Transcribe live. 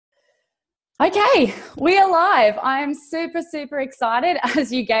Okay, we are live. I'm super excited,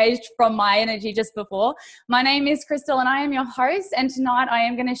 as you gauged from my energy just before. My name is Crystal and I am your host, and tonight I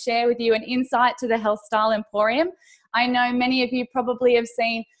am going to share with you an insight to the Health Style Emporium. I know many of you probably have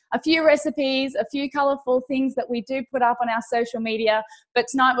seen a few recipes, a few colourful things that we do put up on our social media, but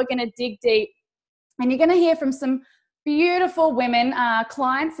tonight we're going to dig deep and you're going to hear from some beautiful women,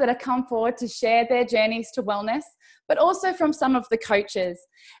 clients that have come forward to share their journeys to wellness, but also from some of the coaches.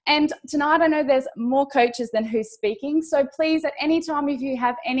 And tonight I know there's more coaches than who's speaking. So please, at any time, if you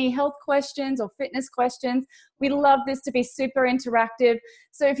have any health questions or fitness questions, we love this to be super interactive.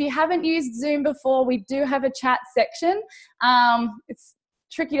 So if you haven't used Zoom before, we do have a chat section. It's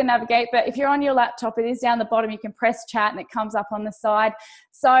tricky to navigate, but if you're on your laptop, it is down the bottom. You can press chat and it comes up on the side.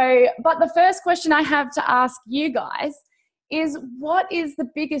 So, but the first question I have to ask you guys is, what is the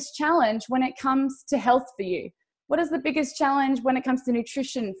biggest challenge when it comes to health for you? What is the biggest challenge when it comes to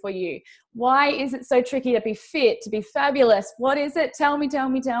nutrition for you? Why is it so tricky to be fit, to be fabulous? What is it? Tell me.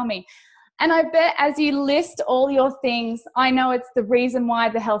 And I bet as you list all your things, I know it's the reason why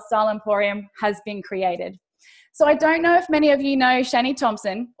the Health Style Emporium has been created. So I don't know if many of you know Shani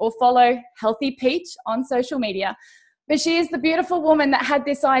Thompson or follow Healthy Peach on social media, but she is the beautiful woman that had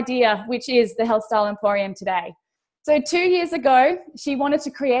this idea, which is the Health Style Emporium today. So 2 years ago, she wanted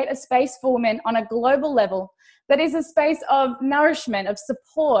to create a space for women on a global level that is a space of nourishment, of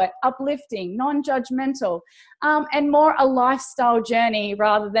support, uplifting, non-judgmental, and more a lifestyle journey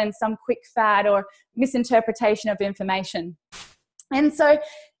rather than some quick fad or misinterpretation of information. And so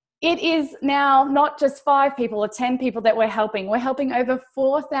it is now not just 5 people or 10 people that we're helping. We're helping over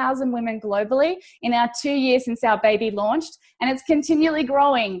 4,000 women globally in our 2 years since our baby launched, and it's continually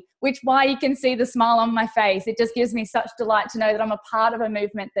growing, which why you can see the smile on my face. It just gives me such delight to know that I'm a part of a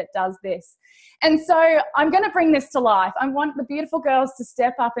movement that does this. And so I'm going to bring this to life. I want the beautiful girls to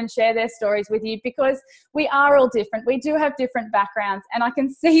step up and share their stories with you because we are all different. We do have different backgrounds, and I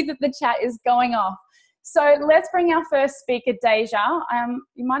can see that the chat is going off. So let's bring our first speaker, Deja.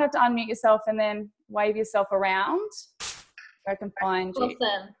 You might have to unmute yourself and then wave yourself around. I can find you.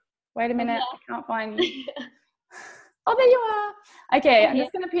 Awesome. Wait a minute, I can't find you. Oh, there you are. Okay, I'm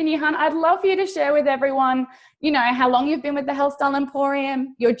just going to pin you, hun. I'd love for you to share with everyone, how long you've been with the Health Style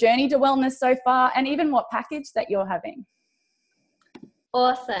Emporium, your journey to wellness so far, and even what package that you're having.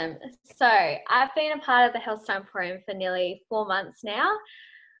 Awesome. So I've been a part of the Health Style Emporium for nearly 4 months now.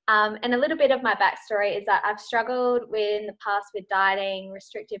 And a little bit of my backstory is that I've struggled in the past with dieting,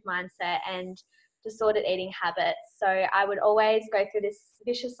 restrictive mindset, and disordered eating habits. So I would always go through this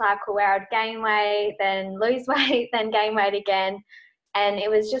vicious cycle where I'd gain weight, then lose weight, then gain weight again. And it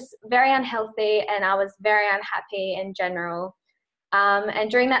was just very unhealthy, and I was very unhappy in general.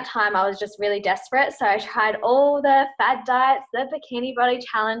 And during that time, I was just really desperate. So I tried all the fad diets, the bikini body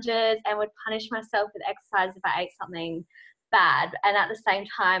challenges, and would punish myself with exercise if I ate something bad. And at the same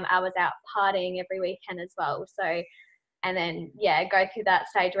time, I was out partying every weekend as well. So, and then, go through that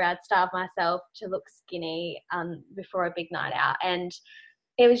stage where I'd starve myself to look skinny before a big night out. And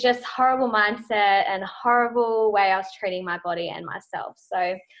it was just horrible mindset and horrible way I was treating my body and myself.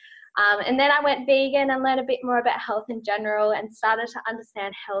 So, and then I went vegan and learned a bit more about health in general and started to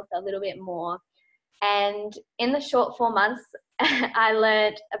understand health a little bit more. And in the short 4 months, I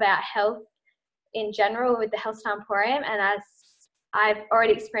learned about health in general with the Health Style Emporium, and I've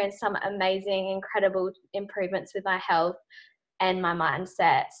already experienced some amazing, incredible improvements with my health and my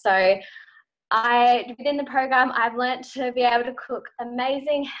mindset. So within the program, I've learned to be able to cook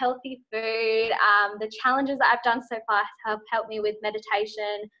amazing, healthy food. The challenges that I've done so far have helped me with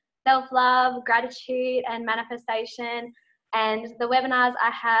meditation, self-love, gratitude, and manifestation. And the webinars,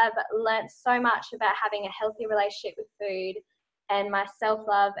 I have learned so much about having a healthy relationship with food, and my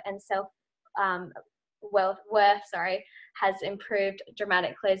self-love and worth has improved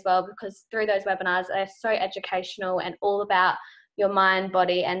dramatically as well, because through those webinars they're so educational and all about your mind,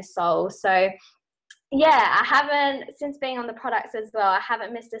 body and soul. So I haven't, since being on the products as well, I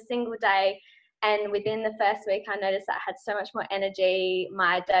haven't missed a single day, and within the first week I noticed that I had so much more energy.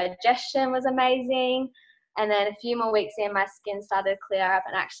 My digestion was amazing, and then a few more weeks in, my skin started to clear up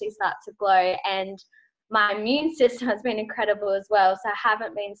and actually start to glow, and my immune system has been incredible as well. So I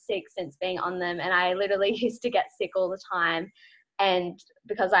haven't been sick since being on them. And I literally used to get sick all the time. And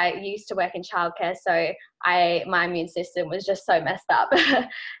because I used to work in childcare, so my immune system was just so messed up.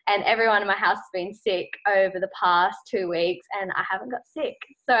 And everyone in my house has been sick over the past 2 weeks, and I haven't got sick.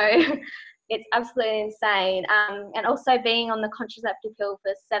 So it's absolutely insane. And also being on the contraceptive pill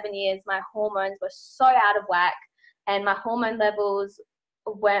for 7 years, my hormones were so out of whack, and my hormone levels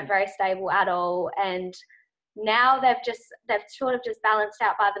weren't very stable at all, and now they've sort of just balanced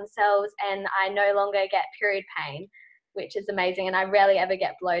out by themselves, and I no longer get period pain, which is amazing, and I rarely ever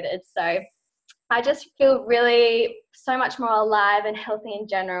get bloated. So I just feel really so much more alive and healthy in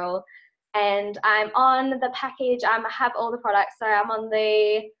general. And I'm on the package. I have all the products. So I'm on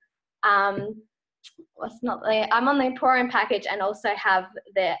the I'm on the Emporium package, and also have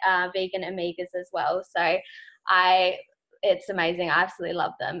the vegan Amigas as well. So it's amazing. I absolutely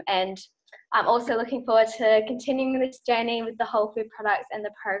love them. And I'm also looking forward to continuing this journey with the whole food products and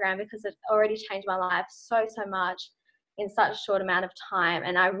the program, because it's already changed my life so much in such a short amount of time.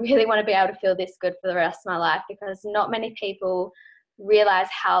 And I really want to be able to feel this good for the rest of my life, because not many people realize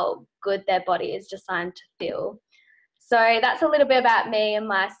how good their body is designed to feel. So that's a little bit about me and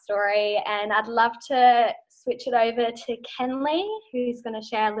my story, and I'd love to switch it over to Kenley, who's going to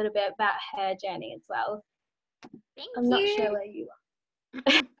share a little bit about her journey as well. I'm not sure where you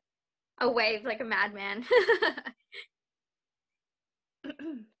are. A wave like a madman.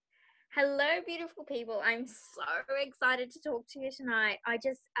 Hello, beautiful people. I'm so excited to talk to you tonight. I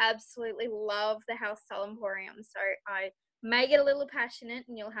just absolutely love the Health Style Emporium. So I may get a little passionate,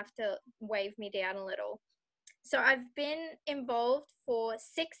 and you'll have to wave me down a little. So I've been involved for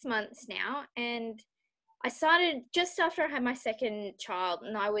 6 months now, and I started just after I had my second child,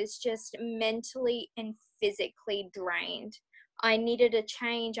 and I was just mentally and physically drained. I needed a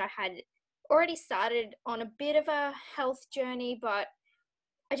change. I had already started on a bit of a health journey, but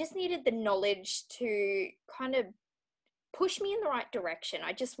I just needed the knowledge to kind of push me in the right direction.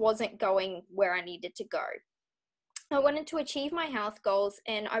 I just wasn't going where I needed to go. I wanted to achieve my health goals,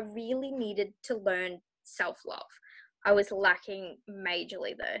 and I really needed to learn self-love. I was lacking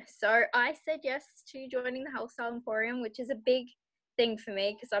majorly there. So I said yes to joining the Health Style Emporium, which is a big thing for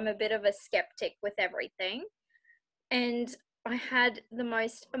me because I'm a bit of a skeptic with everything. And I had the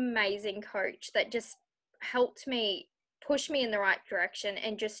most amazing coach that just helped me push me in the right direction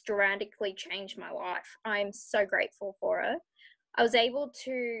and just dramatically change my life. I'm so grateful for her. I was able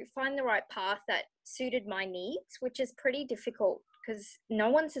to find the right path that suited my needs, which is pretty difficult because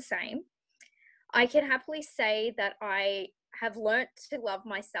no one's the same. I can happily say that I have learnt to love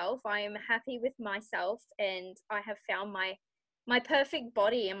myself. I am happy with myself, and I have found my perfect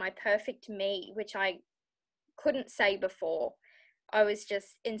body and my perfect me, which I couldn't say before. I was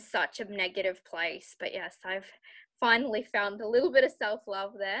just in such a negative place. But yes, I've finally found a little bit of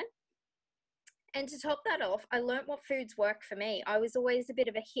self-love there. And to top that off, I learnt what foods work for me. I was always a bit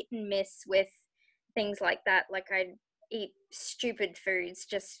of a hit and miss with things like that. Like I'd eat stupid foods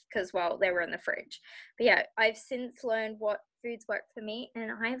just because, well, they were in the fridge. But yeah, I've since learned what foods work for me, and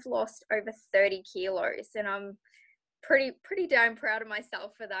I've lost over 30 kilos, and I'm pretty damn proud of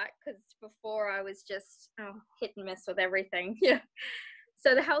myself for that, because before I was just hit and miss with everything. Yeah.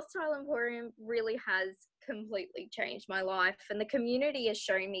 So the Health Style Emporium really has completely changed my life, and the community has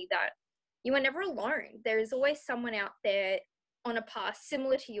shown me that you are never alone. There is always someone out there on a path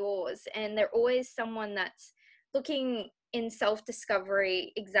similar to yours, and there's always someone that's looking in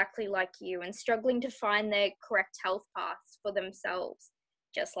self-discovery exactly like you and struggling to find their correct health paths for themselves,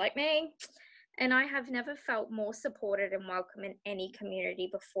 just like me. And I have never felt more supported and welcome in any community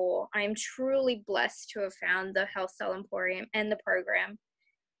before. I am truly blessed to have found the Health Style Emporium and the program.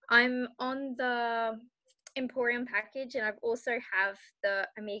 I'm on the Emporium package, and I've also have the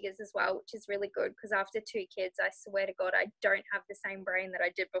Amigas as well, which is really good because after 2 kids, I swear to God, I don't have the same brain that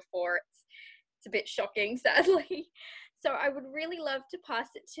I did before. It's a bit shocking, sadly. So I would really love to pass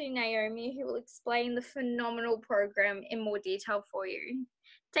it to Naomi, who will explain the phenomenal program in more detail for you.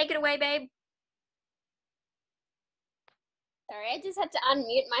 Take it away, babe. Sorry, I just had to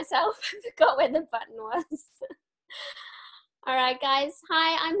unmute myself. I forgot where the button was. All right, guys.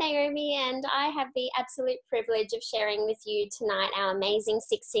 Hi, I'm Naomi, and I have the absolute privilege of sharing with you tonight our amazing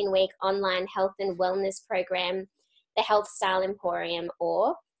 16-week online health and wellness program, the Health Style Emporium,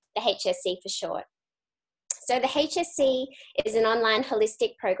 or the HSC for short. So the HSC is an online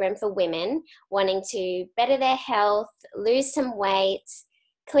holistic program for women wanting to better their health, lose some weight,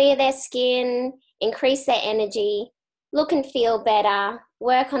 clear their skin, increase their energy, look and feel better,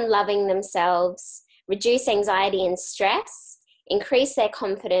 work on loving themselves, reduce anxiety and stress, increase their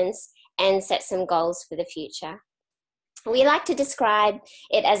confidence, and set some goals for the future. We like to describe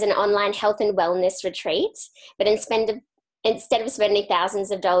it as an online health and wellness retreat, but instead of spending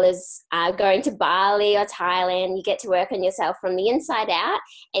thousands of dollars going to Bali or Thailand, you get to work on yourself from the inside out,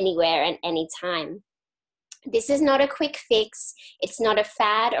 anywhere and anytime. This is not a quick fix. It's not a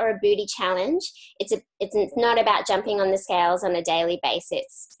fad or a booty challenge. It's not about jumping on the scales on a daily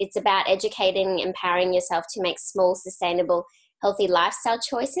basis. It's about educating and empowering yourself to make small, sustainable, healthy lifestyle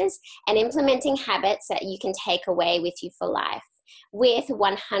choices, and implementing habits that you can take away with you for life, with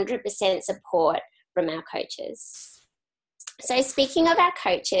 100% support from our coaches. So speaking of our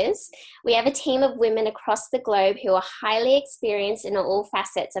coaches, we have a team of women across the globe who are highly experienced in all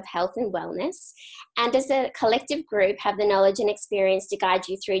facets of health and wellness, and as a collective group have the knowledge and experience to guide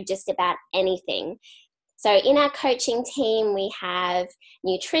you through just about anything. So in our coaching team, we have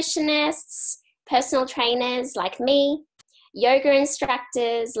nutritionists, personal trainers like me, yoga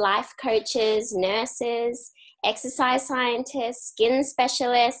instructors, life coaches, nurses, exercise scientists, skin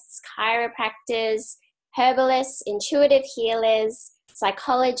specialists, chiropractors, herbalists, intuitive healers,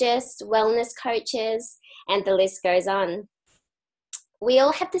 psychologists, wellness coaches, and the list goes on. We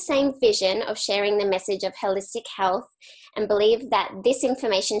all have the same vision of sharing the message of holistic health and believe that this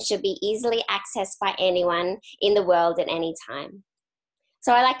information should be easily accessed by anyone in the world at any time.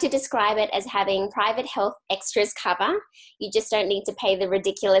 So I like to describe it as having private health extras cover. You just don't need to pay the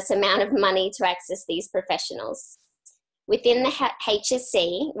ridiculous amount of money to access these professionals. Within the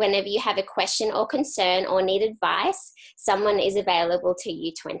HSC, whenever you have a question or concern or need advice, someone is available to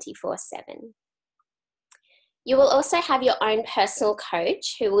you 24/7. You will also have your own personal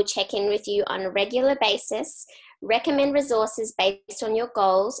coach who will check in with you on a regular basis, recommend resources based on your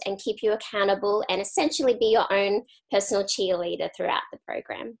goals, and keep you accountable and essentially be your own personal cheerleader throughout the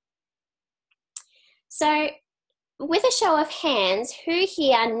program. So, with a show of hands, who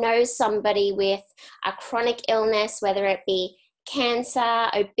here knows somebody with a chronic illness, whether it be cancer,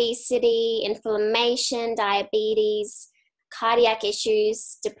 obesity, inflammation, diabetes, cardiac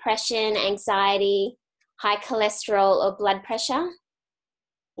issues, depression, anxiety, high cholesterol, or blood pressure?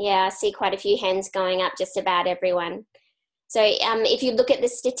 Yeah, I see quite a few hands going up, just about everyone. So if you look at the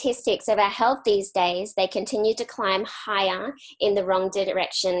statistics of our health these days, they continue to climb higher in the wrong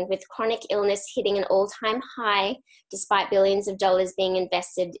direction, with chronic illness hitting an all-time high, despite billions of dollars being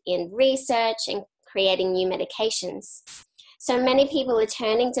invested in research and creating new medications. So many people are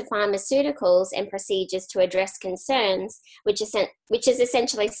turning to pharmaceuticals and procedures to address concerns, which is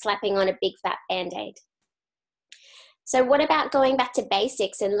essentially slapping on a big fat Band-Aid. So what about going back to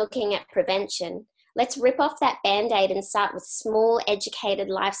basics and looking at prevention? Let's rip off that Band-Aid and start with small, educated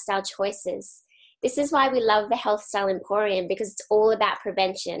lifestyle choices. This is why we love the Health Style Emporium, because it's all about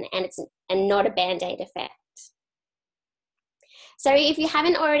prevention and not a Band-Aid effect. So if you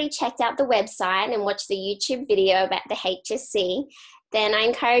haven't already checked out the website and watched the YouTube video about the HSC, then I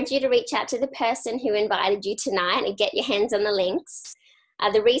encourage you to reach out to the person who invited you tonight and get your hands on the links.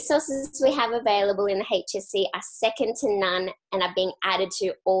 The resources we have available in the HSC are second to none and are being added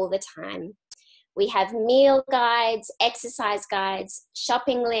to all the time. We have meal guides, exercise guides,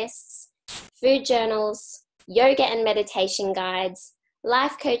 shopping lists, food journals, yoga and meditation guides,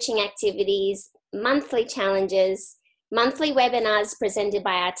 life coaching activities, monthly challenges, monthly webinars presented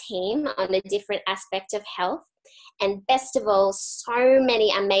by our team on a different aspect of health, and best of all, so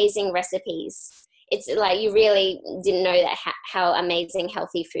many amazing recipes. It's like you really didn't know that how amazing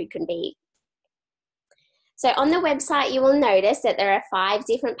healthy food can be. So on the website, you will notice that there are 5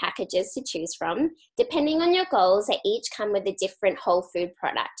 different packages to choose from. Depending on your goals, they each come with a different whole food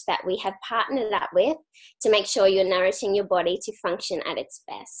product that we have partnered up with to make sure you're nourishing your body to function at its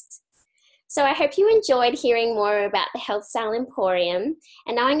best. So I hope you enjoyed hearing more about the Health Style Emporium.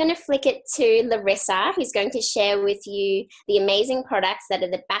 And now I'm going to flick it to Larissa, who's going to share with you the amazing products that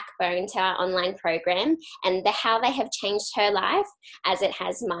are the backbone to our online program and how they have changed her life as it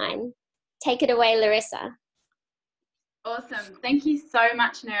has mine. Take it away, Larissa. Awesome. Thank you so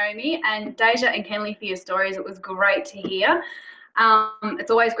much, Naomi, and Deja and Kenley for your stories. It was great to hear. It's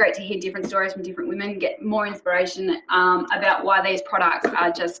always great to hear different stories from different women, get more inspiration about why these products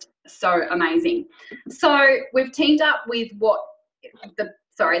are just so amazing. So we've teamed up with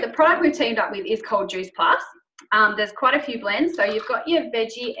the product we've teamed up with is called Juice Plus. There's quite a few blends. So you've got your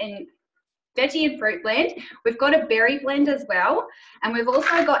veggie and fruit blend. We've got a berry blend as well. And we've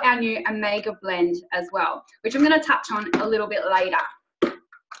also got our new omega blend as well, which I'm going to touch on a little bit later.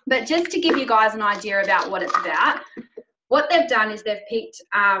 But just to give you guys an idea about what it's about, what they've done is they've picked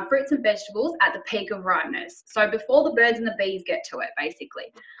fruits and vegetables at the peak of ripeness. So before the birds and the bees get to it,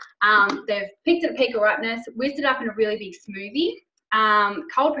 basically. They've picked it at peak of ripeness, whisked it up in a really big smoothie,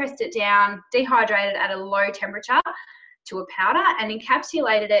 cold pressed it down, dehydrated at a low temperature to a powder, and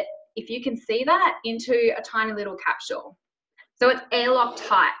encapsulated it, if you can see that, into a tiny little capsule. So it's airlock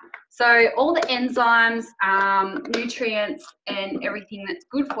tight. So all the enzymes, nutrients, and everything that's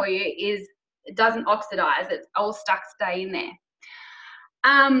good for you it doesn't oxidize. It's all stay in there.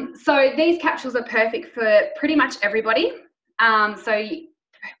 So these capsules are perfect for pretty much everybody. So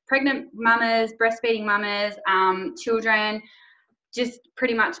pregnant mamas, breastfeeding mamas, children, just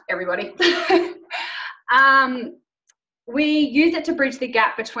pretty much everybody. We use it to bridge the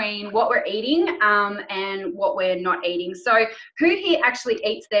gap between what we're eating and what we're not eating. So who here actually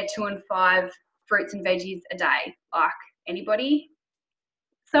eats their 2 and 5 fruits and veggies a day? Like, anybody?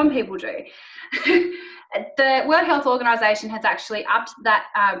 Some people do. The World Health Organization has actually upped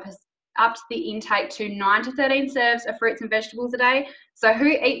the intake to 9 to 13 serves of fruits and vegetables a day. So who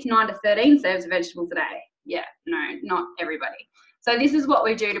eats 9 to 13 serves of vegetables a day? Yeah, no, not everybody. So this is what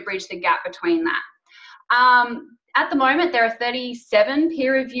we do to bridge the gap between that. At the moment, there are 37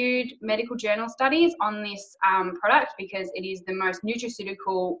 peer-reviewed medical journal studies on this product because it is the most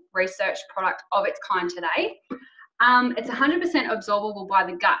nutraceutical research product of its kind today. It's 100% absorbable by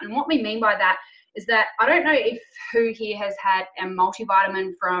the gut. And what we mean by that is that I don't know if who here has had a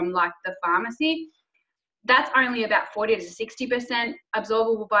multivitamin from like the pharmacy. That's only about 40 to 60%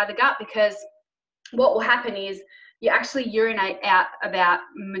 absorbable by the gut, because what will happen is you actually urinate out about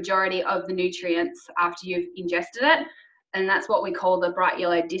majority of the nutrients after you've ingested it. And that's what we call the bright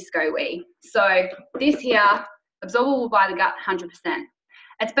yellow disco wee. So this here, absorbable by the gut, 100%.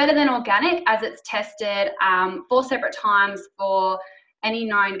 It's better than organic as it's tested 4 separate times for any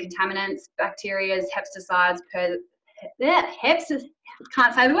known contaminants, bacteria, herbicides,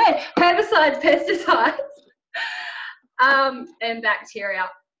 can't say the word, herbicides, pesticides, and bacteria.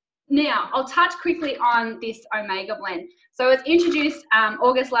 Now, I'll touch quickly on this omega blend. So it's introduced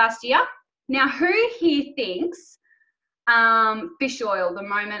August last year. Now, who here thinks fish oil the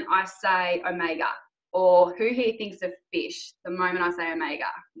moment I say omega? Or who here thinks of fish the moment I say omega?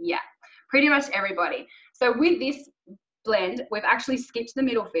 Yeah, pretty much everybody. So with this blend, we've actually skipped the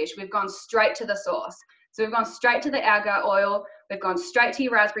middle fish. We've gone straight to the source. So we've gone straight to the alga oil. We've gone straight to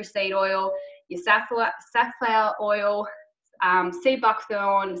your raspberry seed oil, your safflower oil, seed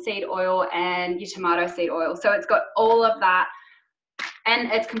buckthorn seed oil, and your tomato seed oil. So it's got all of that,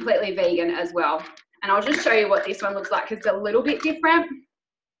 and it's completely vegan as well. And I'll just show you what this one looks like because it's a little bit different.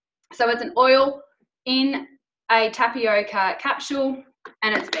 So it's an oil in a tapioca capsule,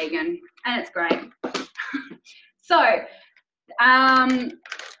 and it's vegan, and it's great. So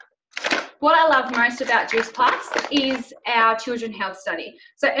what I love most about Juice Plus is our children health study.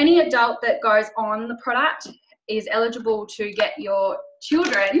 So any adult that goes on the product is eligible to get your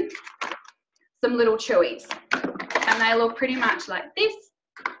children some little chewies, and they look pretty much like this,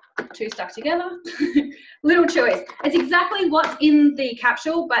 2 stuck together. Little chewies. It's exactly what's in the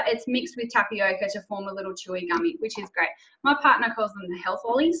capsule, but it's mixed with tapioca to form a little chewy gummy, which is great. My partner calls them the health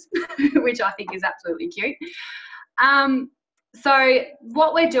lollies, which I think is absolutely cute. So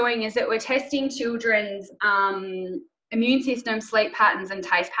what we're doing is that we're testing children's immune system, sleep patterns, and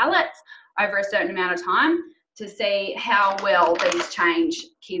taste palettes over a certain amount of time to see how well these change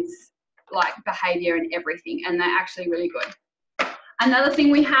kids' like behaviour and everything, and they're actually really good. Another thing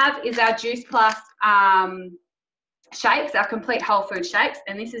we have is our Juice Plus shakes, our complete whole food shakes,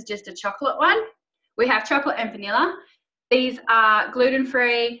 and this is just a chocolate one. We have chocolate and vanilla. These are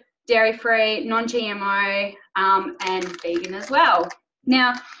gluten-free, dairy-free, non-GMO, and vegan as well.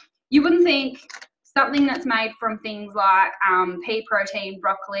 Now, you wouldn't think something that's made from things like pea protein,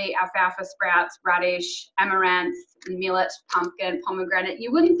 broccoli, alfalfa sprouts, radish, amaranth, millet, pumpkin, pomegranate,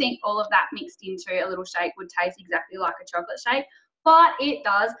 you wouldn't think all of that mixed into a little shake would taste exactly like a chocolate shake, but it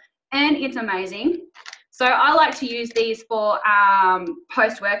does, and it's amazing. So I like to use these for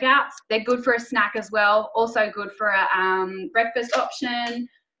post-workouts. They're good for a snack as well, also good for a breakfast option,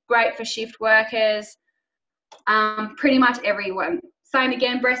 great for shift workers, pretty much everyone. Same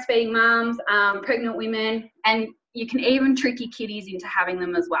again, breastfeeding mums, pregnant women, and you can even trick your kiddies into having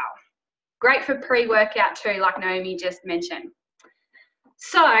them as well. Great for pre-workout too, like Naomi just mentioned.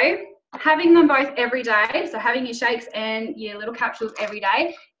 So having them both every day, so having your shakes and your little capsules every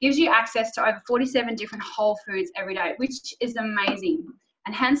day, gives you access to over 47 different whole foods every day, which is amazing.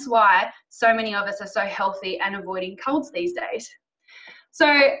 And hence why so many of us are so healthy and avoiding colds these days. So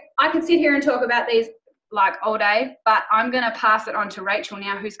I could sit here and talk about these like all day, but I'm going to pass it on to Rachel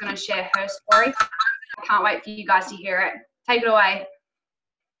now, who's going to share her story. I can't wait for you guys to hear it. Take it away.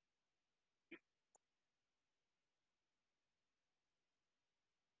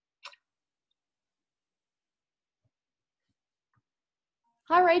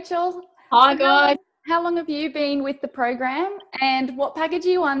 Hi, Rachel. Hi, guys. How long have you been with the program, and what package are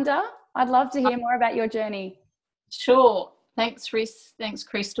you under? I'd love to hear more about your journey. Sure. Thanks, Rhys. Thanks,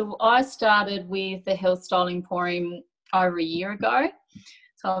 Crystal. I started with the Health Style Emporium over a year ago.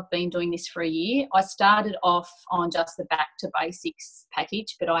 So I've been doing this for a year. I started off on just the Back to Basics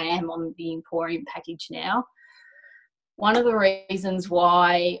package, but I am on the Emporium package now. One of the reasons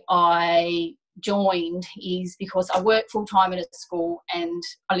why I joined is because I work full-time at a school and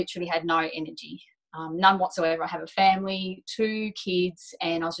I literally had no energy, none whatsoever. I have a family, 2 kids,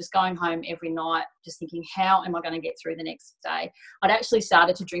 and I was just going home every night just thinking, how am I going to get through the next day? I'd actually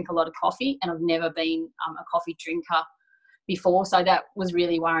started to drink a lot of coffee, and I've never been a coffee drinker before, so that was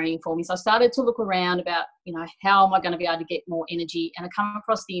really worrying for me. So I started to look around about, how am I going to be able to get more energy? And I come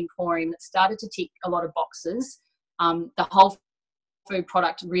across the Emporium that started to tick a lot of boxes. The whole food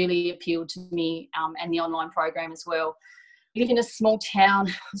product really appealed to me, and the online program as well. I live in a small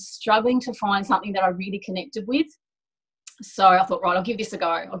town, struggling to find something that I really connected with. So I thought, right, I'll give this a go.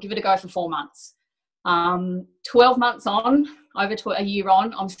 I'll give it a go for 4 months. 12 months on, over to a year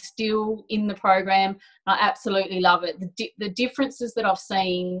on, I'm still in the program. I absolutely love it. The differences that I've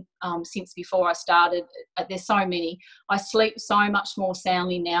seen since before I started, there's so many. I sleep so much more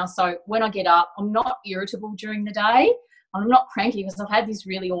soundly now. So when I get up, I'm not irritable during the day. I'm not cranky because I've had this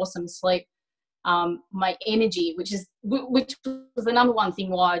really awesome sleep. My energy, which was the number one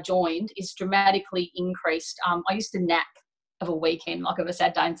thing why I joined, is dramatically increased. I used to nap of a weekend, like of a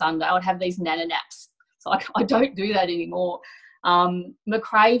Saturday and Sunday. I would have these nana naps. So I don't do that anymore. My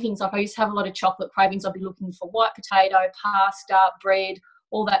cravings, like I used to have a lot of chocolate cravings. I'd be looking for white potato, pasta, bread,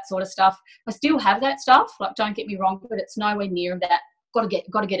 all that sort of stuff. I still have that stuff, like don't get me wrong, but it's nowhere near that. Got to get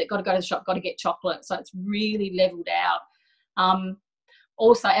it, got to go to the shop, got to get chocolate. So it's really leveled out.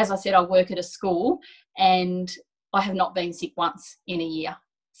 Also, as I said, I work at a school and I have not been sick once in a year.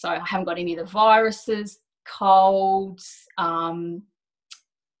 So I haven't got any of the viruses, colds, flus,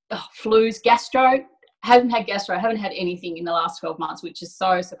 gastro. Haven't had gastro, haven't had anything in the last 12 months, which is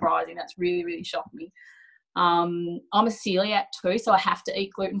so surprising. That's really, really shocked me. I'm a celiac too, so I have to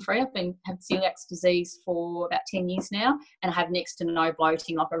eat gluten-free. I've had celiac disease for about 10 years now, and I have next to no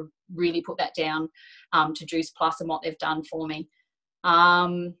bloating. Like I really put that down to Juice Plus and what they've done for me.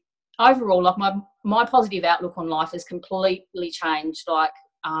 Overall, like my positive outlook on life has completely changed. Like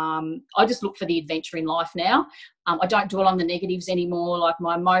I just look for the adventure in life now. I don't dwell on the negatives anymore. Like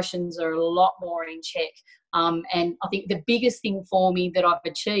my emotions are a lot more in check. And I think the biggest thing for me that I've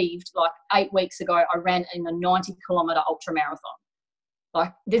achieved, like 8 weeks ago, I ran in a 90-kilometre ultra marathon.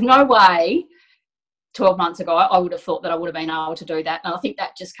 Like there's no way 12 months ago I would have thought that I would have been able to do that. And I think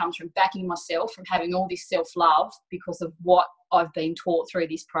that just comes from backing myself, from having all this self-love because of what I've been taught through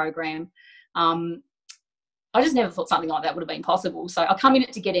this program. I just never thought something like that would have been possible. So I come in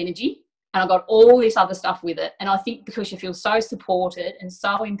it to get energy, and I got all this other stuff with it. And I think because you feel so supported and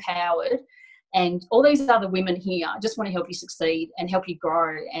so empowered, and all these other women here just want to help you succeed and help you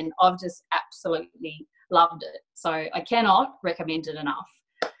grow. And I've just absolutely loved it. So I cannot recommend it enough.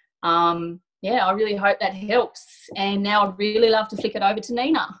 Yeah, I really hope that helps. And now I'd really love to flick it over to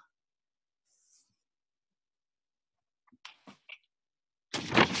Nina.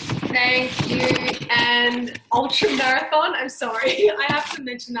 Thank you. And ultra marathon, I'm sorry, I have to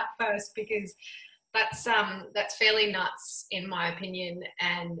mention that first because that's fairly nuts in my opinion,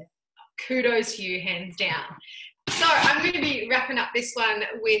 and kudos to you, hands down. So I'm going to be wrapping up this one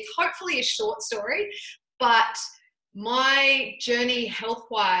with hopefully a short story, but my journey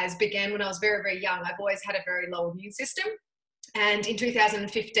health-wise began when I was very, very young. I've always had a very low immune system, and in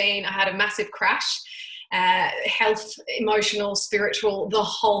 2015 I had a massive crash. Health, emotional, spiritual, the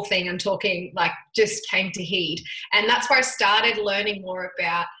whole thing, I'm talking, like, just came to heed. And that's where I started learning more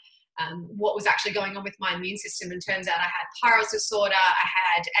about what was actually going on with my immune system. And turns out I had Pyrrhus disorder, I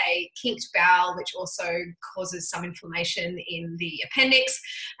had a kinked bowel, which also causes some inflammation in the appendix.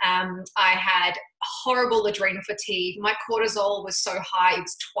 I had horrible adrenal fatigue. My cortisol was so high, it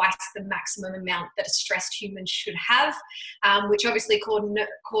was twice the maximum amount that a stressed human should have, which obviously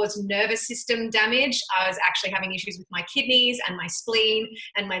caused nervous system damage. I was actually having issues with my kidneys and my spleen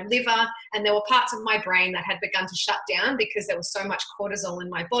and my liver, and there were parts of my brain that had begun to shut down because there was so much cortisol in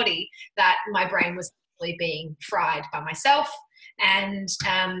my body that my brain was actually being fried by myself. And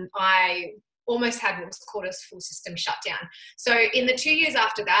I almost had what was called a full system shutdown. So in the 2 years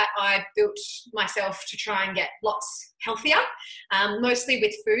after that, I built myself to try and get lots healthier, mostly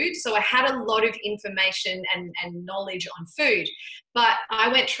with food. So I had a lot of information and knowledge on food. But I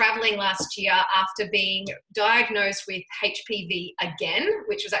went traveling last year after being diagnosed with HPV again,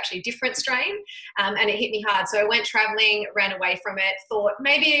 which was actually a different strain, and it hit me hard. So I went traveling, ran away from it, thought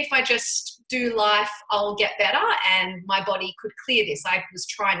maybe if I just do life, I'll get better and my body could clear this. I was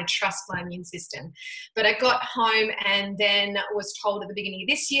trying to trust my immune system. But I got home and then was told at the beginning of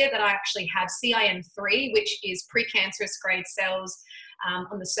this year that I actually have CIN3, which is precancerous grade cells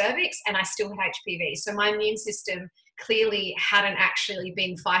on the cervix, and I still had HPV. So my immune system clearly hadn't actually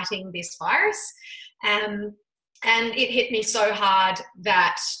been fighting this virus. And it hit me so hard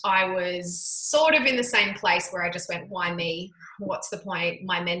that I was sort of in the same place where I just went, why me? What's the point?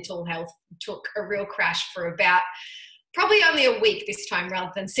 My mental health took a real crash for about probably only a week this time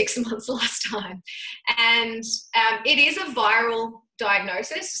rather than 6 months last time. And it is a viral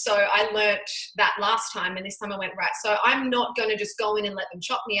diagnosis. So I learnt that last time, and this time I went, right, so I'm not going to just go in and let them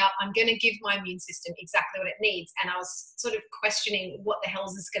chop me up. I'm going to give my immune system exactly what it needs. And I was sort of questioning what the hell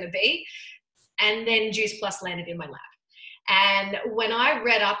is this going to be. And then Juice Plus landed in my lap. And when I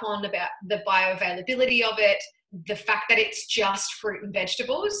read up on about the bioavailability of it, the fact that it's just fruit and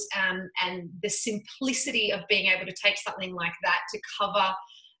vegetables, and the simplicity of being able to take something like that to cover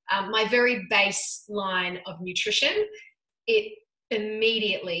my very baseline of nutrition, it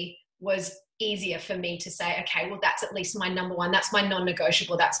immediately was easier for me to say, okay, well, that's at least my number one. That's my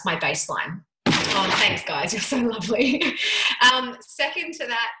non-negotiable. That's my baseline. Oh, thanks, guys. You're so lovely. Second to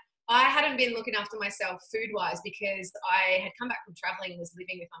that, I hadn't been looking after myself food-wise because I had come back from traveling and was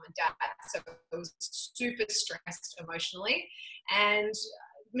living with mum and dad. So I was super stressed emotionally. And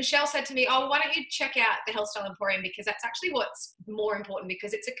Michelle said to me, oh, why don't you check out the Health Style Emporium, because that's actually what's more important,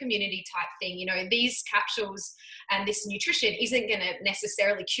 because it's a community type thing. You know, these capsules and this nutrition isn't going to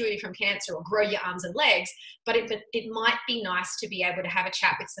necessarily cure you from cancer or grow your arms and legs, but it might be nice to be able to have a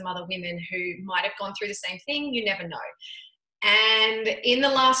chat with some other women who might have gone through the same thing. You never know. And in the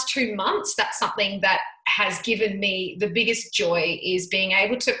last 2 months, that's something that has given me the biggest joy, is being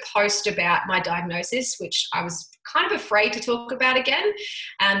able to post about my diagnosis, which I was kind of afraid to talk about again.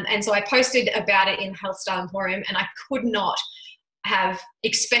 And so I posted about it in Health Style Emporium, and I could not have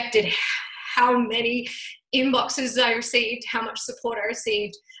expected how many inboxes I received, how much support I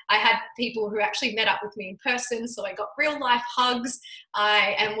received. I had people who actually met up with me in person, so I got real life hugs.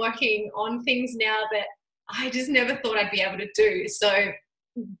 I am working on things now that I just never thought I'd be able to do. So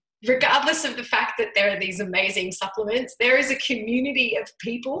regardless of the fact that there are these amazing supplements, there is a community of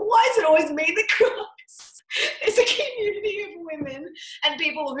people. Why is it always me that cries? There's a community of women and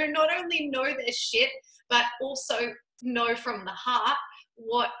people who not only know their shit, but also know from the heart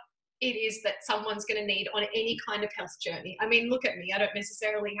what it is that someone's going to need on any kind of health journey. I mean, look at me. I don't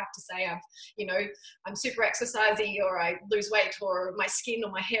necessarily have to say I'm super exercisey, or I lose weight, or my skin or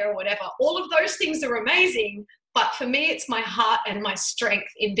my hair or whatever. All of those things are amazing. But for me, it's my heart and my strength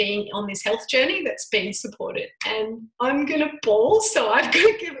in being on this health journey that's being supported. And I'm going to bawl, so I've got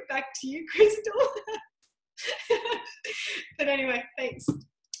to give it back to you, Crystal. But anyway, thanks.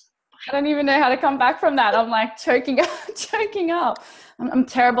 I don't even know how to come back from that. I'm like choking up. I'm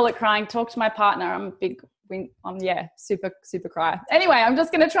terrible at crying. Talk to my partner. I'm a big, super crier. Anyway, I'm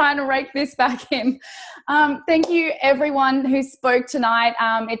just going to try and rake this back in. Thank you everyone who spoke tonight.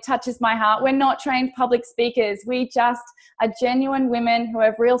 It touches my heart. We're not trained public speakers. We just are genuine women who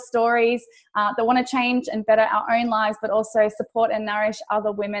have real stories that want to change and better our own lives, but also support and nourish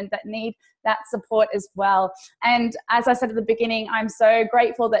other women that need that support as well. And as I said at the beginning, I'm so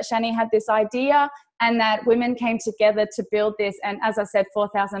grateful that Shani had this idea and that women came together to build this. And as I said,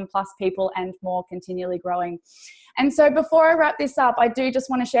 4,000 plus people and more, continually growing. And so before I wrap this up, I do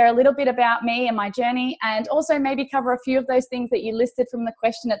just want to share a little bit about me and my journey, and also maybe cover a few of those things that you listed from the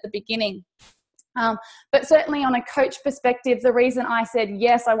question at the beginning. But certainly on a coach perspective, the reason I said,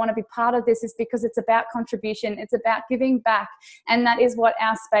 yes, I want to be part of this is because it's about contribution. It's about giving back. And that is what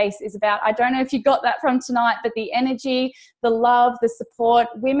our space is about. I don't know if you got that from tonight, but the energy, the love, the support,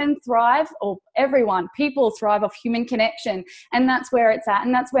 women thrive, or everyone, people thrive off human connection. And that's where it's at.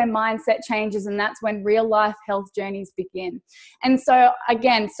 And that's where mindset changes. And that's when real life health journeys begin. And so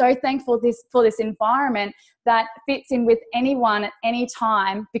again, so thankful for this environment that fits in with anyone at any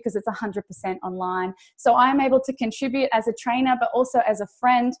time, because it's 100% online. So I'm able to contribute as a trainer, but also as a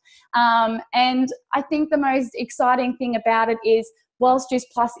friend. And I think the most exciting thing about it is, whilst Juice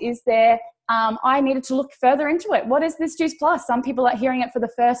Plus is there, I needed to look further into it. What is this Juice Plus? Some people are hearing it for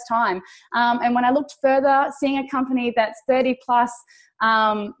the first time. And when I looked further, seeing a company that's 30 plus,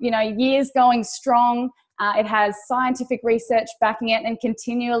 years going strong, it has scientific research backing it and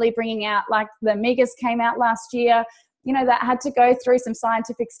continually bringing out, like the Megas came out last year, that had to go through some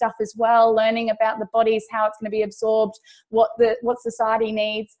scientific stuff as well, learning about the bodies, how it's going to be absorbed, what society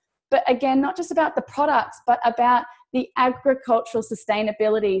needs. But again, not just about the products, but about the agricultural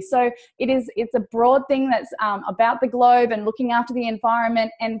sustainability. So it's a broad thing that's about the globe and looking after the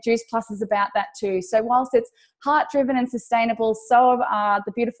environment, and Juice Plus is about that too. So whilst it's heart-driven and sustainable, so are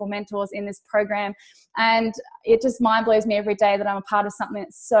the beautiful mentors in this program. And it just mind blows me every day that I'm a part of something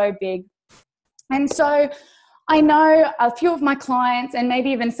that's so big. And so I know a few of my clients, and maybe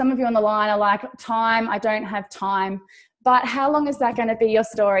even some of you on the line, are like, time, I don't have time. But how long is that going to be your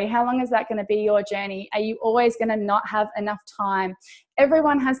story? How long is that going to be your journey? Are you always going to not have enough time?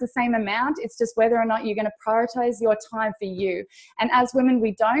 Everyone has the same amount. It's just whether or not you're going to prioritize your time for you. And as women,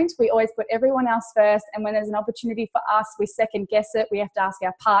 we don't. We always put everyone else first. And when there's an opportunity for us, we second guess it. We have to ask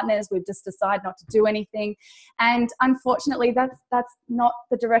our partners. We just decide not to do anything. And unfortunately, that's not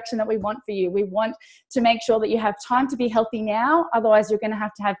the direction that we want for you. We want to make sure that you have time to be healthy now. Otherwise, you're going to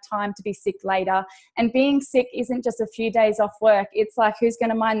have time to be sick later. And being sick isn't just a few days off work. It's like, who's going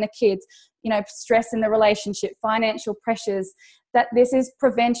to mind the kids? Stress in the relationship, financial pressures. That this is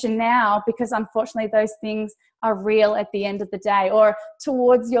prevention now, because unfortunately those things are real at the end of the day or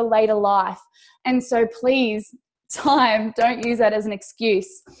towards your later life. And so please, time, don't use that as an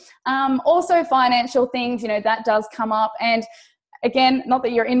excuse. Also financial things, that does come up. And again, not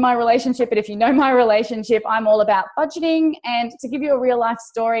that you're in my relationship, but if you know my relationship, I'm all about budgeting. And to give you a real life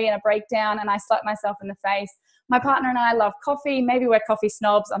story and a breakdown, and I slap myself in the face, my partner and I love coffee. Maybe we're coffee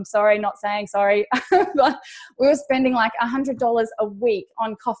snobs. I'm sorry, not saying sorry. But we were spending like $100 a week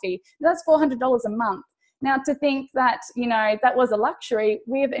on coffee. That's $400 a month. Now, to think that, that was a luxury,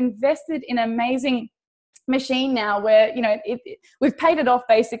 we have invested in an amazing machine now where, we've paid it off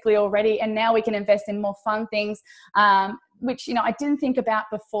basically already. And now we can invest in more fun things, which, I didn't think about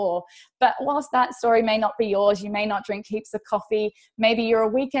before. But whilst that story may not be yours, you may not drink heaps of coffee. Maybe you're a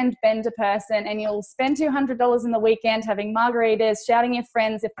weekend bender person and you'll spend $200 in the weekend having margaritas, shouting your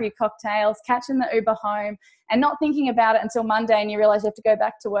friends a few cocktails, catching the Uber home and not thinking about it until Monday and you realize you have to go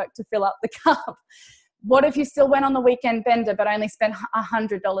back to work to fill up the cup. What if you still went on the weekend bender but only spent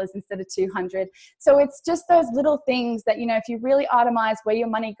 $100 instead of $200? So it's just those little things that, if you really itemize where your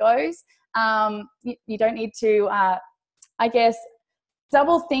money goes, you don't need to,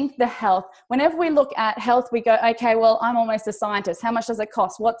 double think the health. Whenever we look at health, we go, okay, well, I'm almost a scientist. How much does it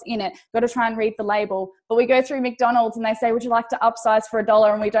cost? What's in it? Got to try and read the label. But we go through McDonald's and they say, would you like to upsize for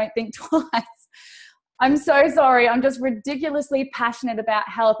 $1? And we don't think twice. I'm so sorry. I'm just ridiculously passionate about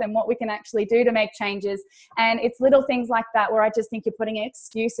health and what we can actually do to make changes. And it's little things like that where I just think you're putting an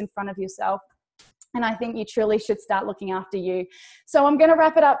excuse in front of yourself. And I think you truly should start looking after you. So I'm going to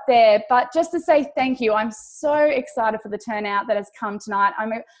wrap it up there. But just to say thank you, I'm so excited for the turnout that has come tonight.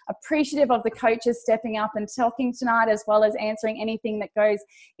 I'm appreciative of the coaches stepping up and talking tonight, as well as answering anything that goes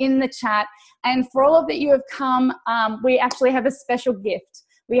in the chat. And for all of that you have come, we actually have a special gift.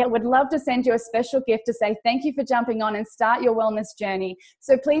 We would love to send you a special gift to say thank you for jumping on and start your wellness journey.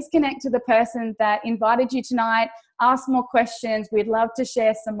 So please connect to the person that invited you tonight. Ask more questions. We'd love to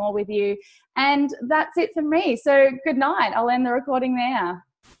share some more with you. And that's it for me. So good night. I'll end the recording there.